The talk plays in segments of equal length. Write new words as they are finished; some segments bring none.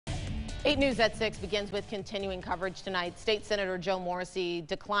8 News at 6 begins with continuing coverage tonight. State Senator Joe Morrissey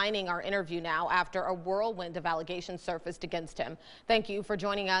declining our interview now after a whirlwind of allegations surfaced against him. Thank you for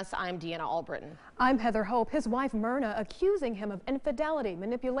joining us. I'm Deanna Albritton. I'm Heather Hope. His wife Myrna accusing him of infidelity,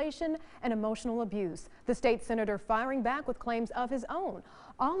 manipulation, and emotional abuse. The state senator firing back with claims of his own.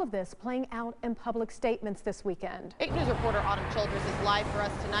 All of this playing out in public statements this weekend. 8 News reporter Autumn Childress is live for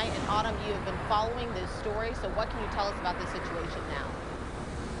us tonight. And Autumn, you have been following this story, so what can you tell us about this situation now?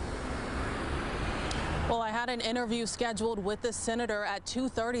 Well, I had an interview scheduled with the senator at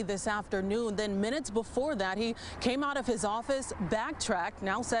 2:30 this afternoon. Then minutes before that, he came out of his office, backtracked,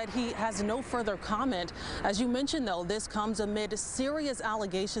 now said he has no further comment. As you mentioned, though, this comes amid serious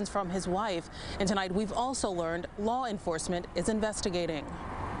allegations from his wife. And tonight, we've also learned law enforcement is investigating.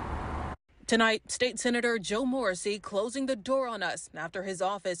 Tonight, State Senator Joe Morrissey closing the door on us after his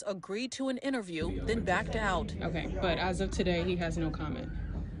office agreed to an interview, then backed out. Okay, but as of today, he has no comment.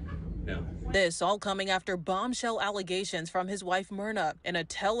 No. This all coming after bombshell allegations from his wife Myrna. In a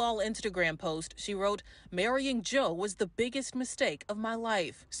tell-all Instagram post, she wrote, "Marrying Joe was the biggest mistake of my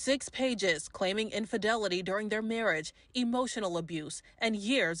life." 6 pages claiming infidelity during their marriage, emotional abuse, and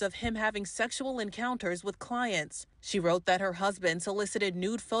years of him having sexual encounters with clients. She wrote that her husband solicited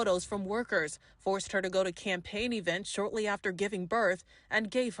nude photos from workers, forced her to go to campaign events shortly after giving birth, and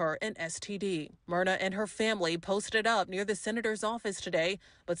gave her an STD. Myrna and her family posted up near the senator's office today,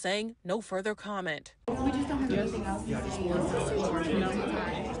 but saying no further comment. We just don't have anything else to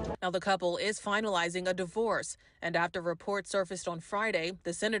say. Now, the couple is finalizing a divorce, and after reports surfaced on Friday,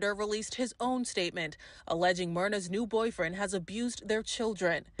 the senator released his own statement, alleging Myrna's new boyfriend has abused their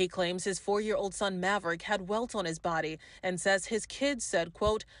children. He claims his 4-year-old son Maverick had welts on his body and says his kids said,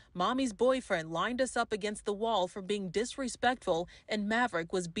 quote, "Mommy's boyfriend lined us up against the wall for being disrespectful, and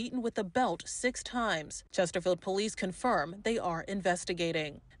Maverick was beaten with a belt 6 times. Chesterfield police confirm they are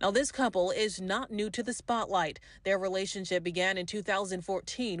investigating. Now, this couple is not new to the spotlight. Their relationship began in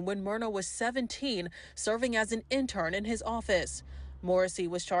 2014 when Myrna was 17, serving as an intern in his office. Morrissey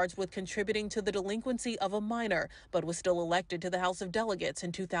was charged with contributing to the delinquency of a minor, but was still elected to the House of Delegates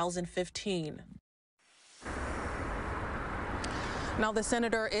in 2015. Now, the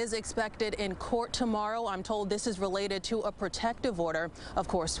senator is expected in court tomorrow. I'm told this is related to a protective order. Of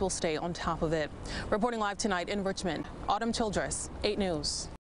course, we'll stay on top of it. Reporting live tonight in Richmond, Autumn Childress, 8 News.